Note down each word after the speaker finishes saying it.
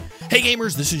Hey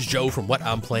gamers, this is Joe from What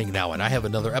I'm Playing Now, and I have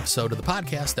another episode of the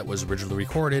podcast that was originally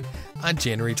recorded on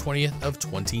January 20th of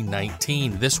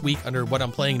 2019. This week, under What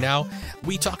I'm Playing Now,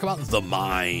 we talk about The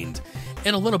Mind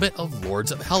and a little bit of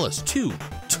Lords of Hellas, two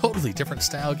totally different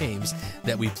style games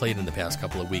that we played in the past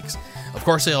couple of weeks. Of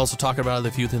course, I also talk about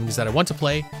a few things that I want to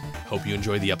play. Hope you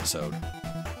enjoy the episode.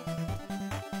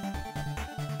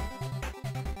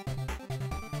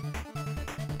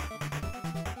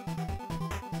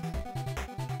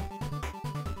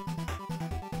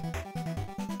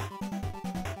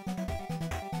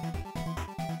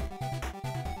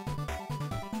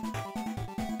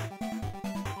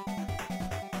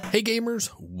 Hey gamers,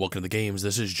 welcome to the games.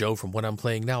 This is Joe from What I'm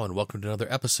Playing Now, and welcome to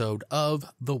another episode of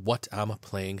the What I'm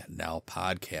Playing Now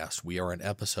podcast. We are on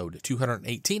episode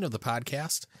 218 of the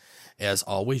podcast. As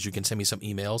always, you can send me some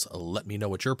emails. Let me know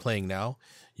what you're playing now.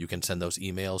 You can send those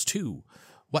emails to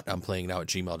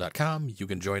whatimplayingnow@gmail.com. You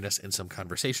can join us in some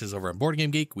conversations over on Board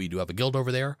Game Geek. We do have a guild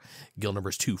over there. Guild number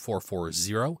is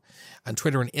 2440. On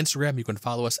Twitter and Instagram, you can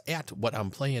follow us at What I'm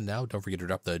Playing Now. Don't forget to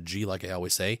drop the G like I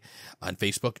always say. On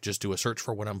Facebook, just do a search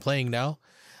for What I'm Playing Now.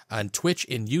 On Twitch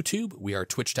and YouTube, we are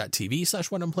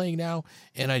twitch.tv/whatimplayingnow.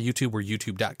 And on YouTube, we're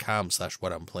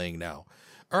youtube.com/whatimplayingnow.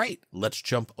 All right, let's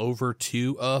jump over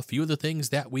to a few of the things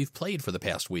that we've played for the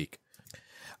past week.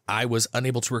 I was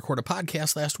unable to record a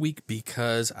podcast last week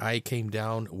because I came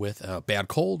down with a bad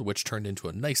cold, which turned into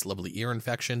a nice, lovely ear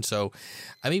infection. So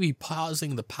I may be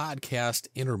pausing the podcast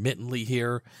intermittently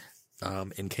here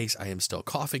in case I am still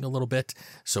coughing a little bit.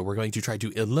 So we're going to try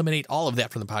to eliminate all of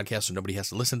that from the podcast so nobody has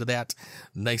to listen to that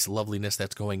nice loveliness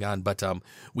that's going on. But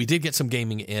we did get some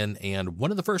gaming in, and one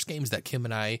of the first games that Kim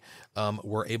and I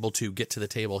were able to get to the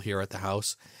table here at the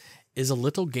house is a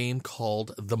little game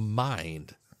called The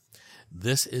Mind.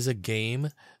 This is a game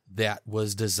that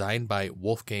was designed by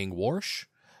Wolfgang Warsch.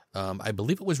 I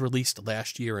believe it was released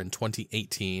last year in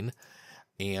 2018,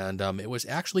 and it was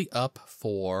actually up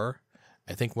for,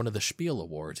 I think, one of the Spiel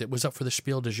Awards. It was up for the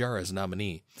Spiel des Jahres as a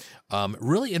nominee.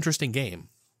 Really interesting game.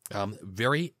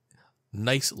 Very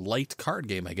nice, light card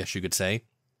game, I guess you could say,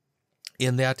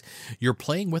 in that you're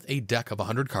playing with a deck of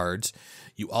 100 cards.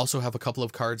 You also have a couple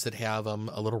of cards that have a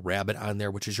little rabbit on there,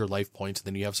 which is your life points. And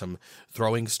then you have some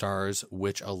throwing stars,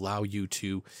 which allow you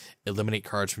to eliminate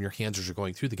cards from your hands as you're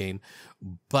going through the game.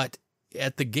 But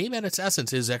the game at its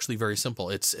essence is actually very simple.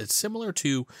 It's similar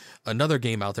to another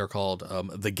game out there called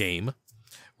The Game,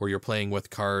 where you're playing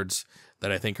with cards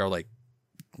that I think are like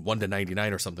 1 to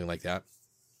 99 or something like that.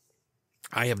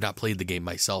 I have not played the game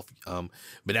myself,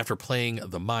 but after playing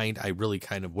The Mind, I really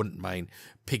kind of wouldn't mind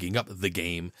picking up the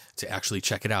game to actually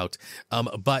check it out.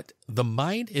 But The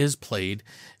Mind is played.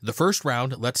 The first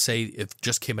round, let's say if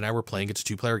just Kim and I were playing, it's a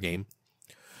 2-player game.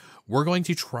 We're going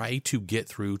to try to get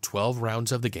through 12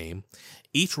 rounds of the game.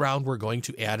 Each round, we're going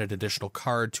to add an additional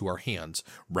card to our hands.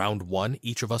 Round 1,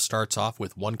 each of us starts off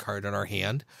with 1 card in our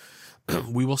hand.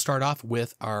 We will start off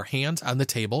with our hands on the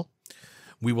table.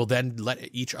 We will then let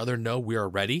each other know we are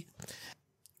ready.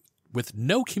 With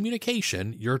no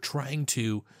communication, you're trying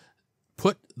to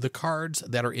put the cards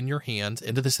that are in your hands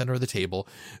into the center of the table,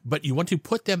 but you want to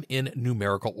put them in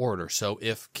numerical order. So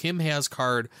if Kim has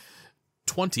card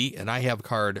 20 and I have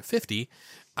card 50,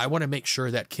 I want to make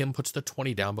sure that Kim puts the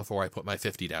 20 down before I put my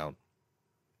 50 down.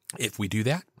 If we do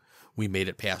that, we made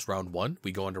it past round 1.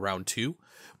 We go into round 2,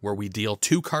 where we deal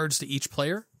 2 cards to each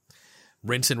player.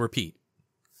 Rinse and repeat.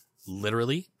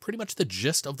 Literally, pretty much the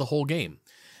gist of the whole game.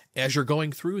 As you're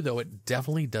going through, though, it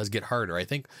definitely does get harder. I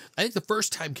think the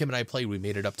first time Kim and I played, we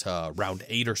made it up to round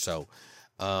 8 or so,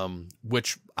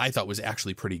 which I thought was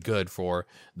actually pretty good for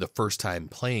the first time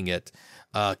playing it.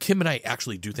 Kim and I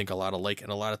actually do think a lot alike in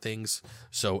a lot of things.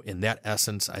 So in that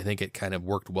essence, I think it kind of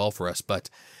worked well for us. But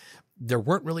there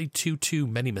weren't really too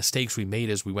many mistakes we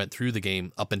made as we went through the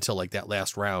game up until like that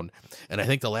last round. And I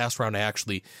think the last round I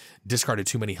actually discarded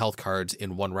too many health cards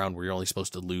in one round where you're only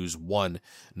supposed to lose 1,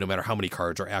 no matter how many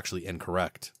cards are actually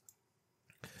incorrect.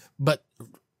 But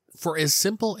for as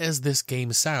simple as this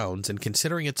game sounds, and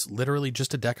considering it's literally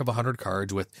just a deck of 100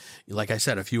 cards with, like I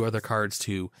said, a few other cards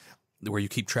to where you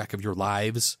keep track of your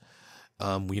lives,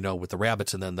 with the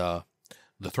rabbits and then the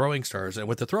throwing stars. And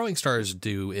what the throwing stars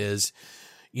do is,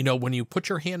 when you put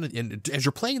your hand in, as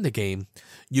you're playing the game,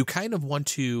 you kind of want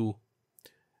to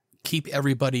keep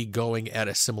everybody going at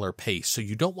a similar pace. So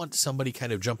you don't want somebody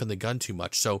kind of jumping the gun too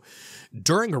much. So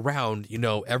during a round, you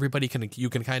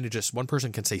can kind of just, one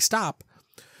person can say stop,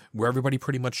 where everybody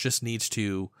pretty much just needs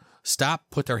to stop,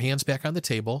 put their hands back on the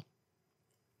table.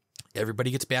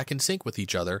 Everybody gets back in sync with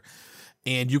each other.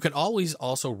 And you can always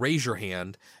also raise your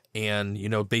hand and,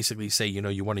 basically say,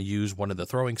 you want to use one of the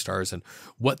throwing stars. And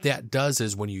what that does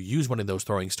is when you use one of those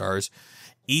throwing stars,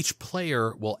 each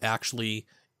player will actually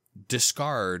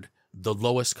discard the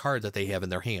lowest card that they have in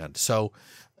their hand. So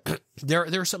there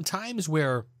are some times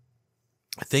where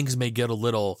things may get a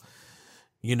little,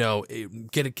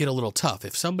 get a little tough.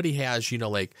 If somebody has,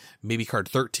 like maybe card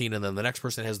 13 and then the next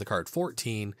person has the card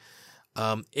 14,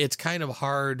 it's kind of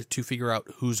hard to figure out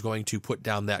who's going to put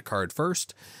down that card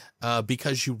first,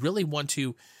 because you really want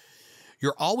to,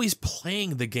 you're always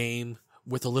playing the game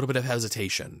with a little bit of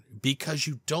hesitation because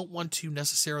you don't want to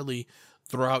necessarily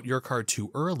throw out your card too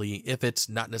early if it's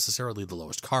not necessarily the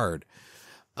lowest card.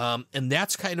 And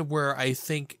that's kind of where I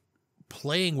think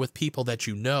playing with people that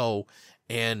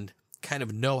and kind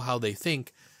of know how they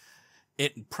think,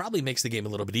 it probably makes the game a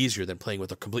little bit easier than playing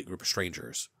with a complete group of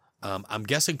strangers. I'm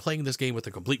guessing playing this game with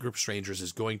a complete group of strangers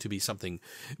is going to be something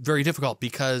very difficult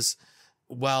because,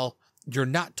 while you're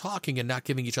not talking and not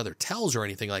giving each other tells or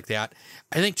anything like that,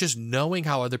 I think just knowing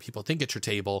how other people think at your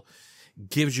table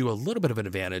gives you a little bit of an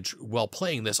advantage while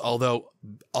playing this,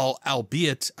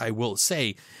 albeit, I will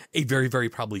say, a very, very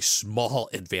probably small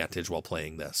advantage while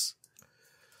playing this.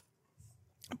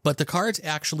 But the cards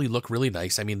actually look really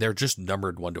nice. I mean, they're just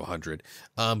numbered 1 to 100,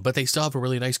 but they still have a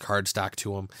really nice card stock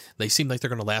to them. They seem like they're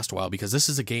going to last a while because this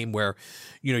is a game where,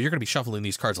 you're going to be shuffling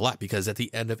these cards a lot because at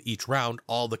the end of each round,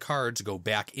 all the cards go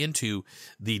back into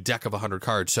the deck of 100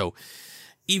 cards. So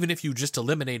even if you just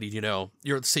eliminated,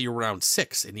 say you're round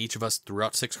 6 and each of us threw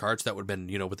out 6 cards, that would have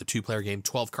been, with the 2-player game,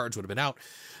 12 cards would have been out.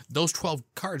 Those 12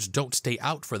 cards don't stay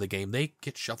out for the game. They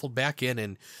get shuffled back in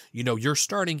and, you're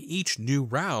starting each new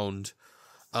round,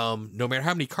 no matter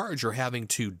how many cards you're having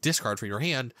to discard from your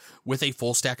hand, with a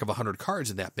full stack of 100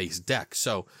 cards in that base deck.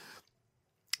 So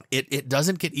it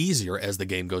doesn't get easier as the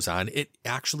game goes on. It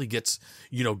actually gets,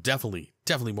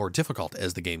 definitely more difficult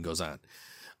as the game goes on.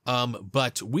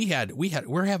 But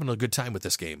we're having a good time with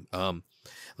this game.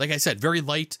 Like I said, very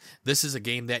light. This is a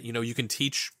game that, you can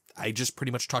teach. I just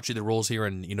pretty much taught you the rules here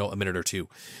in, a minute or two.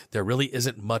 There really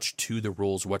isn't much to the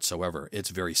rules whatsoever. It's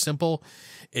very simple.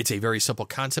 It's a very simple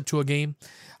concept to a game.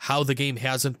 How the game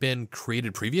hasn't been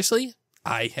created previously,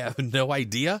 I have no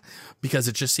idea, because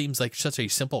it just seems like such a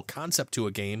simple concept to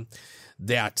a game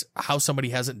that how somebody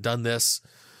hasn't done this,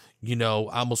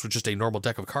 almost with just a normal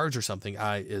deck of cards or something,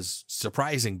 is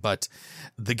surprising. But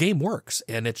the game works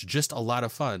and it's just a lot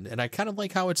of fun. And I kind of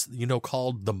like how it's,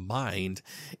 called The Mind,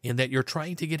 in that you're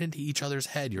trying to get into each other's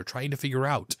head. You're trying to figure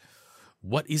out,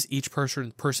 what is each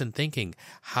person thinking?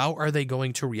 How are they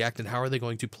going to react and how are they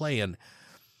going to play? And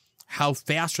how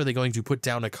fast are they going to put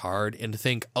down a card and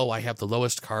think, oh, I have the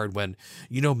lowest card, when,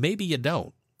 maybe you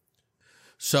don't.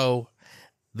 So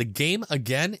the game,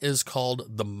 again, is called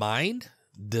The Mind,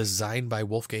 designed by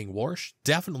Wolfgang Warsch.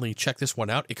 Definitely check this one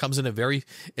out. It comes in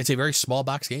it's a very small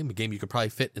box game, a game you could probably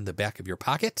fit in the back of your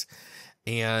pocket,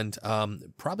 and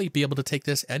probably be able to take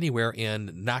this anywhere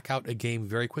and knock out a game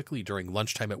very quickly during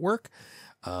lunchtime at work,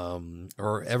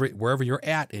 or wherever you're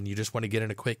at and you just want to get in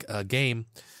a quick game.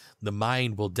 The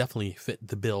Mind will definitely fit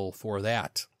the bill for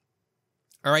that.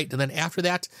 All right, and then after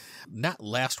that, not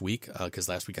last week, because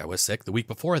last week I was sick. The week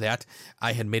before that,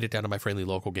 I had made it down to my friendly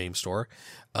local game store.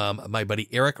 My buddy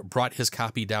Eric brought his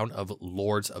copy down of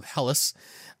Lords of Hellas,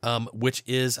 which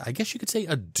is, I guess you could say,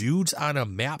 a dudes on a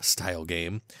map style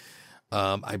game.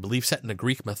 I believe set in a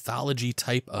Greek mythology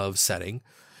type of setting.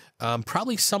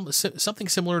 Probably something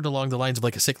similar along the lines of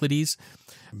like a Cyclades.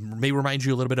 May remind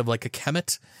you a little bit of like a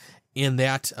Kemet, in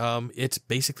that it's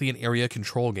basically an area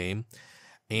control game.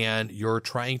 And you're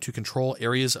trying to control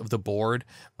areas of the board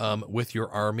with your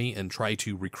army and try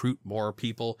to recruit more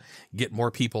people, get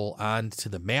more people onto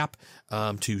the map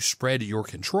to spread your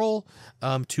control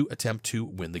to attempt to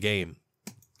win the game.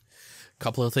 A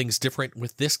couple of things different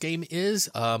with this game is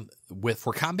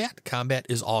for combat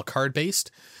is all card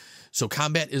based. So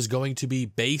combat is going to be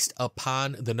based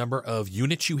upon the number of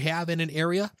units you have in an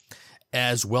area,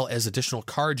 as well as additional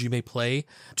cards you may play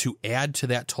to add to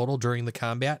that total during the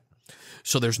combat.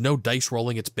 So there's no dice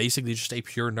rolling. It's basically just a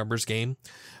pure numbers game.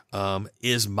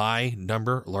 Is my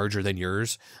number larger than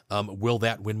yours? Will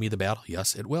that win me the battle?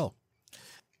 Yes, it will.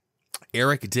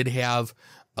 Eric did have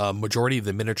a majority of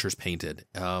the miniatures painted,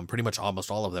 pretty much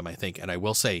almost all of them, I think. And I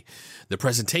will say the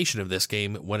presentation of this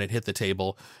game, when it hit the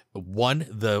table,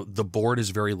 the board is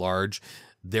very large.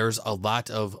 There's a lot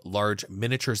of large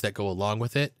miniatures that go along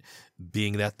with it,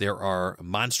 being that there are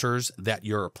monsters that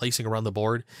you're placing around the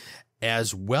board,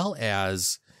 as well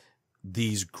as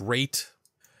these great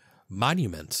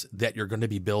monuments that you're going to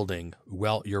be building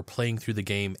while you're playing through the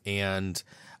game. And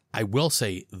I will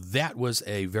say that was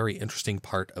a very interesting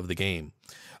part of the game.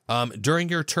 During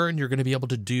your turn, you're going to be able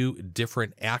to do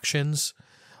different actions.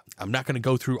 I'm not going to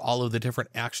go through all of the different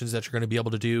actions that you're going to be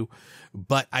able to do,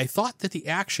 but I thought that the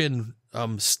action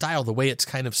style, the way it's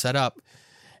kind of set up,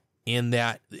 in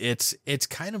that it's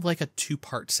kind of like a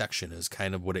two-part section is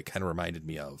kind of what it kind of reminded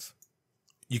me of.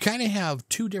 You kind of have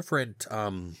two different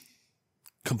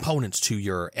components to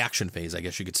your action phase, I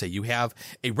guess you could say. You have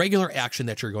a regular action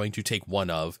that you're going to take one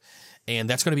of, and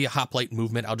that's going to be a hoplite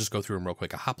movement. I'll just go through them real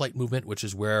quick. A hoplite movement, which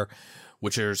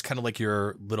is kind of like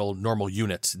your little normal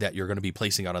units that you're going to be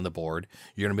placing out on the board.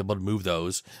 You're going to be able to move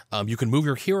those. You can move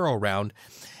your hero around,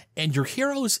 and your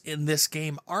heroes in this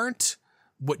game aren't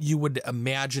what you would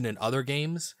imagine in other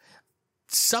games.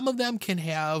 Some of them can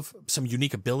have some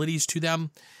unique abilities to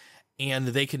them, and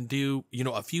they can do,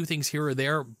 a few things here or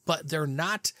there, but they're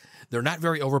not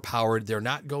very overpowered. They're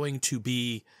not going to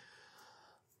be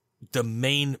the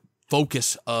main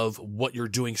focus of what you're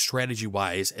doing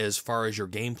strategy-wise as far as your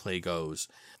gameplay goes.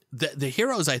 The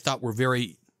heroes, I thought, were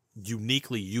very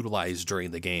uniquely utilized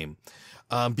during the game.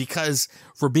 Because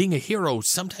for being a hero,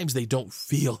 sometimes they don't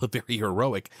feel very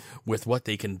heroic with what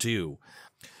they can do.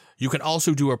 You can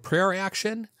also do a prayer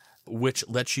action, which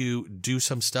lets you do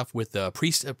some stuff with the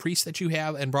priest that you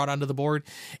have and brought onto the board.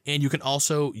 And you can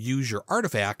also use your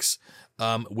artifacts,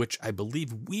 which I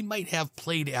believe we might have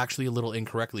played actually a little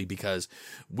incorrectly, because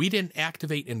we didn't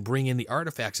activate and bring in the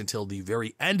artifacts until the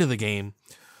very end of the game,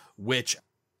 which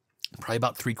probably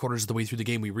about 3/4 of the way through the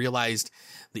game, we realized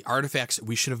the artifacts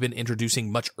we should have been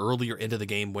introducing much earlier into the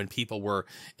game when people were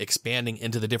expanding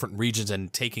into the different regions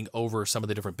and taking over some of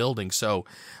the different buildings. So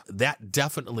that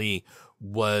definitely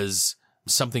was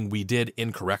something we did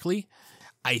incorrectly.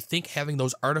 I think having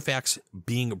those artifacts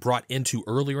being brought into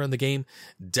earlier in the game,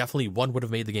 definitely one would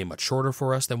have made the game much shorter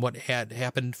for us than what had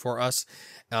happened for us.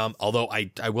 Although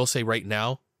I will say right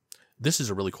now, this is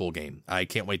a really cool game. I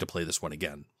can't wait to play this one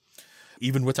again,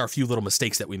 even with our few little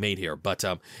mistakes that we made here. But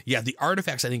yeah, the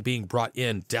artifacts, I think, being brought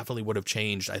in definitely would have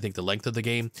changed, I think, the length of the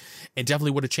game, and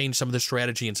definitely would have changed some of the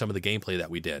strategy and some of the gameplay that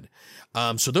we did.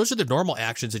 So those are the normal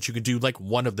actions that you can do, like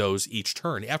one of those each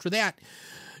turn. After that,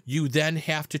 you then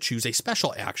have to choose a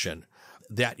special action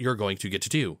that you're going to get to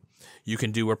do. You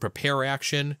can do a prepare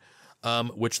action,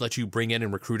 which lets you bring in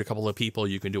and recruit a couple of people.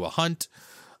 You can do a hunt,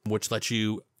 which lets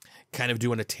you kind of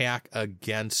do an attack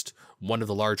against one of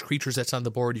the large creatures that's on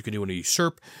the board. You can do an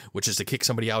usurp, which is to kick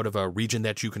somebody out of a region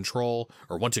that you control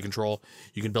or want to control.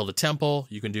 You can build a temple.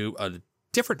 You can do a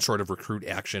different sort of recruit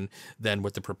action than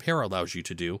what the prepare allows you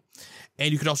to do.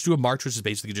 And you can also do a march, which is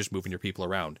basically just moving your people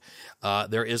around.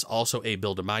 There is also a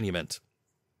build a monument.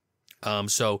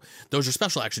 So those are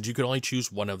special actions. You can only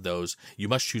choose one of those. You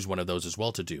must choose one of those as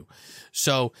well to do.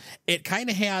 So it kind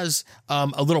of has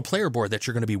a little player board that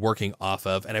you're going to be working off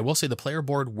of. And I will say the player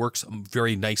board works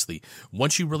very nicely.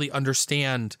 Once you really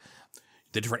understand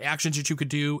the different actions that you could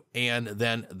do and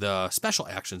then the special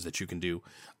actions that you can do,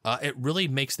 it really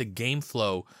makes the game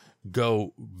flow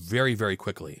go very, very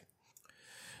quickly.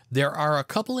 There are a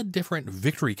couple of different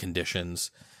victory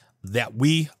conditions that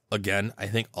we, again, I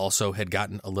think also had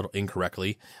gotten a little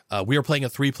incorrectly. We are playing a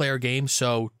 3-player game,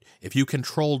 so if you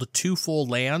controlled 2 full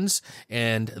lands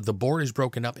and the board is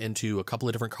broken up into a couple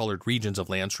of different colored regions of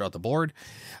lands throughout the board,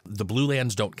 the blue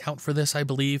lands don't count for this, I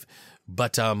believe,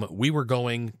 but we were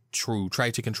going to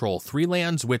try to control 3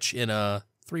 lands, which in a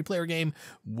 3-player game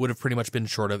would have pretty much been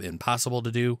short of impossible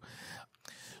to do.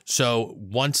 So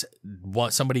once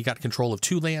somebody got control of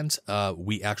 2 lands,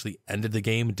 we actually ended the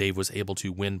game. Dave was able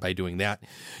to win by doing that.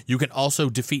 You can also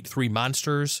defeat 3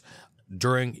 monsters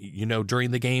during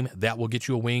the game. That will get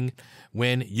you a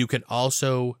win. You can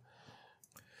also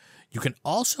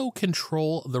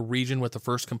control the region with the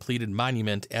first completed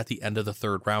monument at the end of the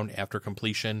 3rd round after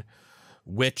completion,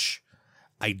 which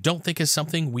I don't think is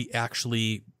something we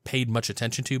actually paid much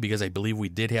attention to, because I believe we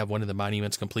did have one of the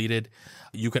monuments completed.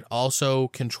 You can also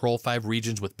control 5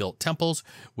 regions with built temples,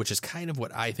 which is kind of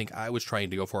what I think I was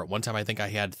trying to go for. At one time, I think I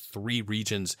had 3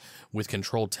 regions with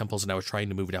controlled temples, and I was trying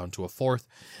to move down to a 4th.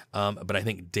 But I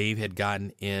think Dave had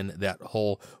gotten in that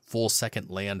whole full second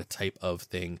land type of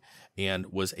thing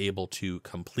and was able to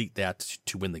complete that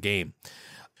to win the game.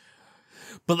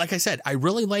 But like I said, I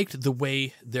really liked the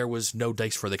way there was no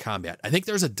dice for the combat. I think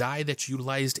there's a die that's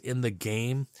utilized in the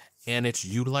game, and it's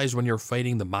utilized when you're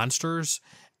fighting the monsters,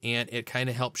 and it kind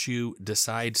of helps you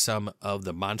decide some of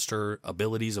the monster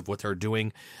abilities of what they're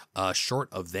doing. Short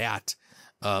of that,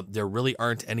 there really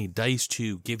aren't any dice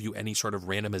to give you any sort of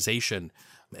randomization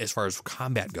as far as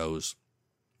combat goes,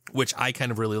 which I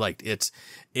kind of really liked.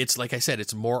 It's like I said,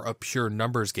 it's more a pure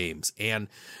numbers games, and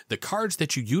the cards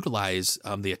that you utilize,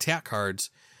 the attack cards,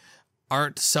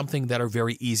 aren't something that are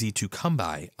very easy to come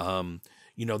by.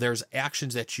 There's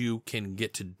actions that you can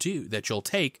get to do that you'll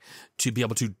take to be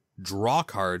able to draw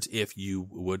cards if you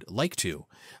would like to.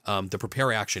 The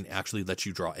prepare action actually lets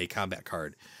you draw a combat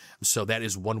card. So that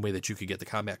is one way that you could get the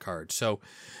combat card. So,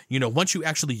 once you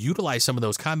actually utilize some of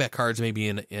those combat cards, maybe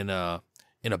in a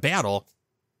battle,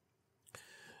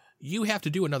 you have to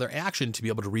do another action to be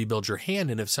able to rebuild your hand.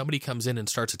 And if somebody comes in and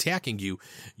starts attacking you,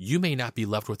 you may not be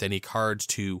left with any cards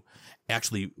to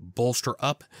actually bolster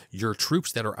up your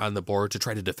troops that are on the board to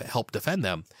try to help defend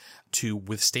them, to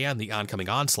withstand the oncoming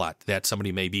onslaught that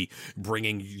somebody may be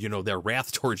bringing, their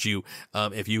wrath towards you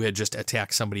if you had just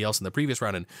attacked somebody else in the previous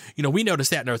round. And, we noticed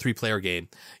that in our 3-player game.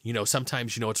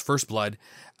 Sometimes, it's first blood,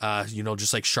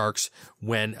 just like sharks.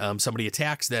 When somebody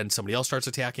attacks, then somebody else starts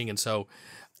attacking. And so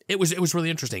it was really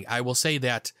interesting. I will say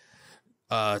that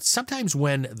sometimes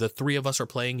when the three of us are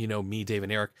playing, me, Dave,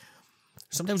 and Eric,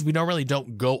 sometimes we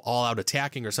don't go all out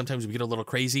attacking, or sometimes we get a little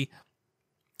crazy.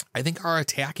 I think our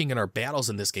attacking and our battles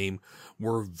in this game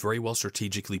were very well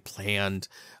strategically planned,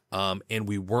 and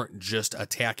we weren't just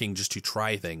attacking just to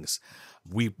try things.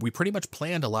 We pretty much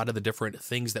planned a lot of the different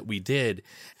things that we did.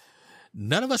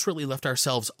 None of us really left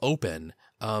ourselves open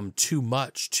too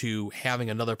much to having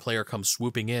another player come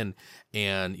swooping in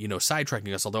and,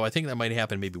 sidetracking us. Although I think that might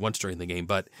happen maybe once during the game,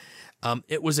 but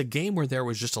it was a game where there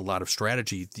was just a lot of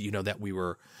strategy, that we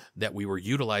were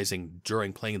utilizing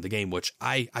during playing the game, which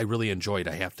I really enjoyed,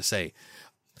 I have to say.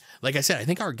 Like I said, I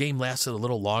think our game lasted a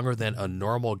little longer than a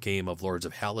normal game of Lords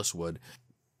of Halas would.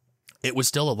 It was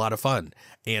still a lot of fun,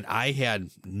 and I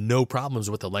had no problems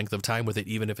with the length of time with it,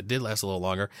 even if it did last a little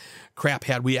longer. Crap,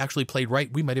 had we actually played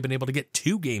right, we might have been able to get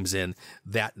 2 games in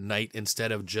that night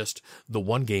instead of just the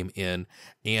 1 game in.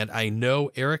 And I know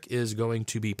Eric is going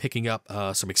to be picking up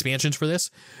some expansions for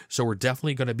this, so we're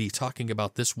definitely going to be talking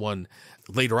about this one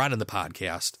later on in the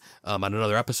podcast on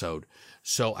another episode.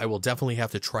 So I will definitely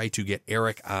have to try to get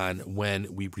Eric on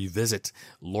when we revisit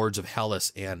Lords of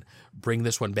Halas and bring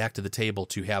this one back to the table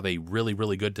to have a really,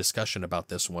 really good discussion about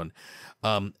this one.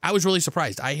 I was really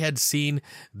surprised. I had seen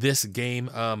this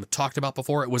game talked about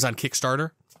before. It was on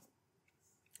Kickstarter,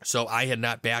 so I had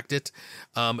not backed it.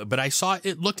 But I saw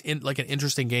it looked like an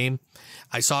interesting game.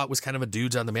 I saw it was kind of a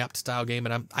dudes on the map style game,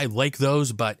 and I like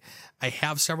those, but I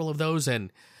have several of those,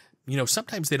 and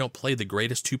sometimes they don't play the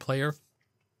greatest 2-player.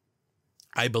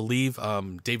 I believe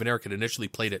Dave and Eric had initially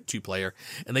played it 2-player,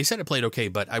 and they said it played okay,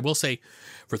 but I will say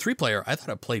for 3-player, I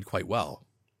thought it played quite well.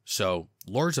 So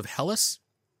Lords of Halas,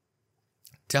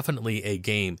 definitely a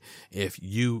game. If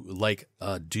you like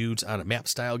dudes on a map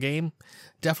style game,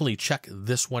 definitely check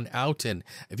this one out. And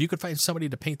if you could find somebody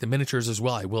to paint the miniatures as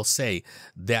well, I will say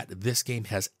that this game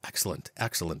has excellent,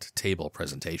 excellent table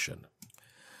presentation.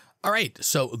 All right,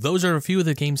 so those are a few of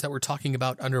the games that we're talking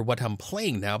about under what I'm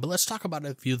playing now, but let's talk about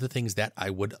a few of the things that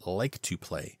I would like to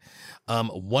play.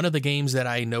 One of the games that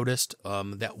I noticed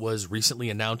that was recently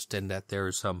announced and that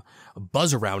there's some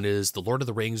buzz around is The Lord of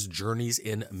the Rings Journeys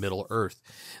in Middle-earth.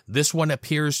 This one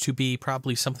appears to be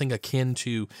probably something akin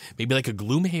to maybe like a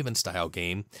Gloomhaven style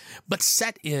game, but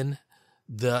set in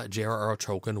the J.R.R.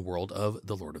 Tolkien world of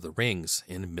The Lord of the Rings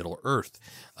in Middle-earth.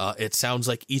 It sounds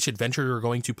like each adventure you're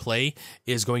going to play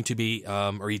is going to be,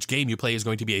 or each game you play is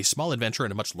going to be a small adventure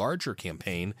in a much larger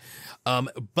campaign.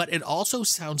 But it also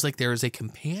sounds like there is a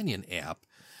companion app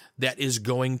that you're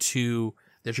going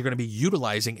to be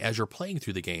utilizing as you're playing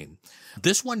through the game.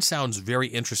 This one sounds very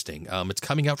interesting. It's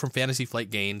coming out from Fantasy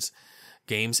Flight Games.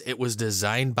 It was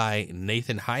designed by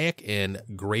Nathan Hayek and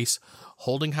Grace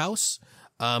Holdinghouse.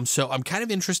 So I'm kind of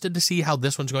interested to see how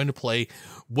this one's going to play,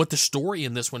 what the story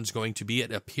in this one's going to be.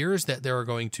 It appears that there are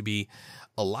going to be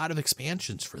a lot of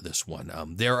expansions for this one.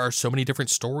 There are so many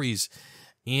different stories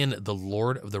in the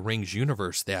Lord of the Rings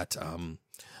universe that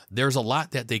there's a lot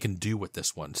that they can do with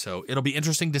this one. So it'll be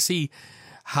interesting to see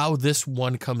how this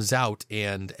one comes out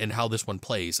and how this one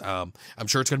plays. I'm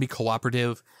sure it's going to be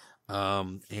cooperative.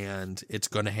 And it's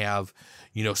going to have,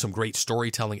 some great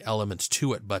storytelling elements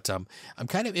to it. But I'm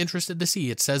kind of interested to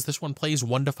see. It says this one plays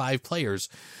 1 to 5 players.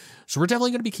 So we're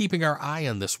definitely going to be keeping our eye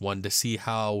on this one to see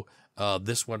how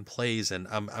this one plays. And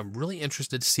I'm really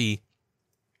interested to see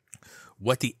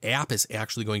what the app is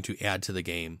actually going to add to the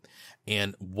game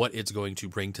and what it's going to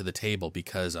bring to the table.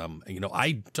 Because,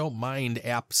 I don't mind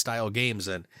app style games.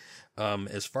 And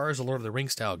as far as the Lord of the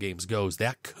Rings style games goes,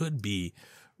 that could be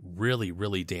really,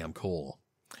 really damn cool.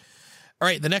 All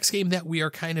right, the next game that we are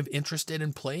kind of interested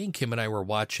in playing, Kim and I were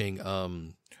watching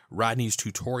Rodney's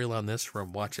tutorial on this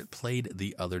from Watch It Played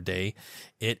the other day.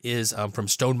 It is from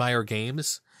Stonemaier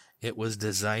Games. It was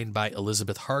designed by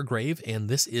Elizabeth Hargrave, and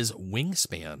this is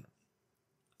Wingspan.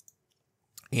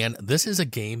 And this is a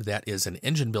game that is an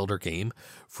engine builder game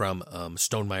from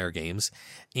Stonemaier Games.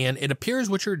 And it appears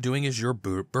what you're doing is you're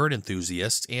bird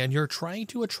enthusiasts, and you're trying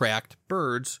to attract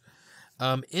birds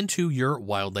into your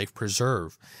wildlife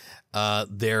preserve.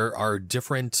 There are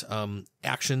different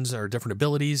actions or different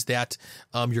abilities that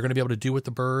you're going to be able to do with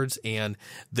the birds. And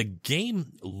the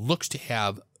game looks to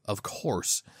have, of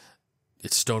course,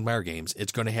 it's Stonemaier Games.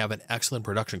 It's going to have an excellent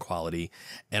production quality.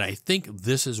 And I think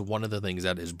this is one of the things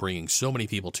that is bringing so many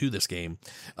people to this game,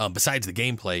 besides the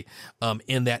gameplay,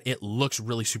 in that it looks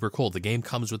really super cool. The game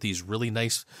comes with these really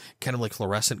nice kind of like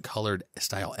fluorescent colored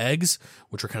style eggs,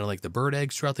 which are kind of like the bird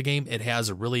eggs throughout the game. It has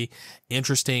a really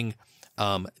interesting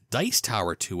dice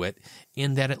tower to it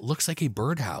in that it looks like a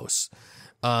birdhouse.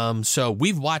 So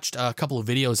we've watched a couple of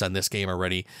videos on this game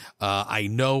already. I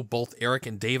know both Eric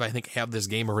and Dave, I think, have this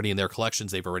game already in their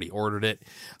collections. They've already ordered it.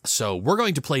 So we're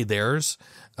going to play theirs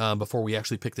before we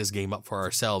actually pick this game up for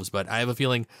ourselves. But I have a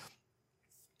feeling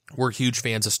we're huge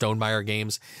fans of Stonemaier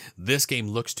Games. This game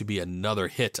looks to be another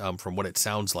hit from what it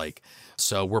sounds like.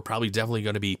 So we're probably definitely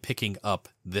going to be picking up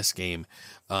this game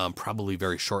probably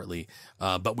very shortly.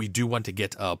 But we do want to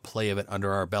get a play of it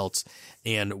under our belts.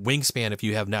 And Wingspan, if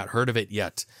you have not heard of it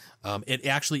yet, it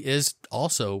actually is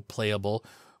also playable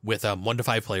with 1 to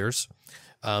 5 players.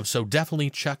 So definitely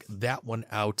check that one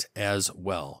out as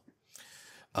well.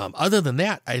 Other than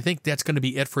that, I think that's going to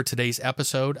be it for today's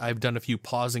episode. I've done a few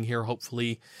pausing here.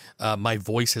 Hopefully, my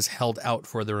voice has held out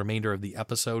for the remainder of the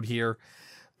episode here.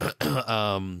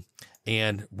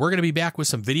 And we're going to be back with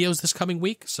some videos this coming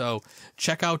week. So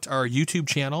check out our YouTube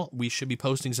channel. We should be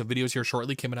posting some videos here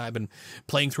shortly. Kim and I have been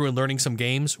playing through and learning some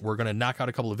games. We're going to knock out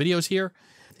a couple of videos here.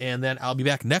 And then I'll be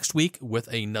back next week with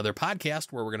another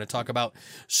podcast where we're going to talk about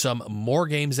some more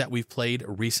games that we've played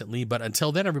recently. But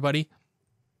until then, everybody,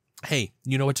 hey,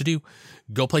 you know what to do.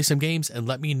 Go play some games and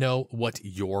let me know what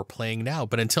you're playing now.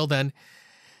 But until then,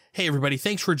 hey, everybody,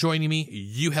 thanks for joining me.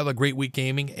 You have a great week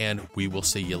gaming, and we will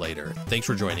see you later. Thanks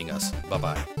for joining us.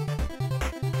 Bye-bye.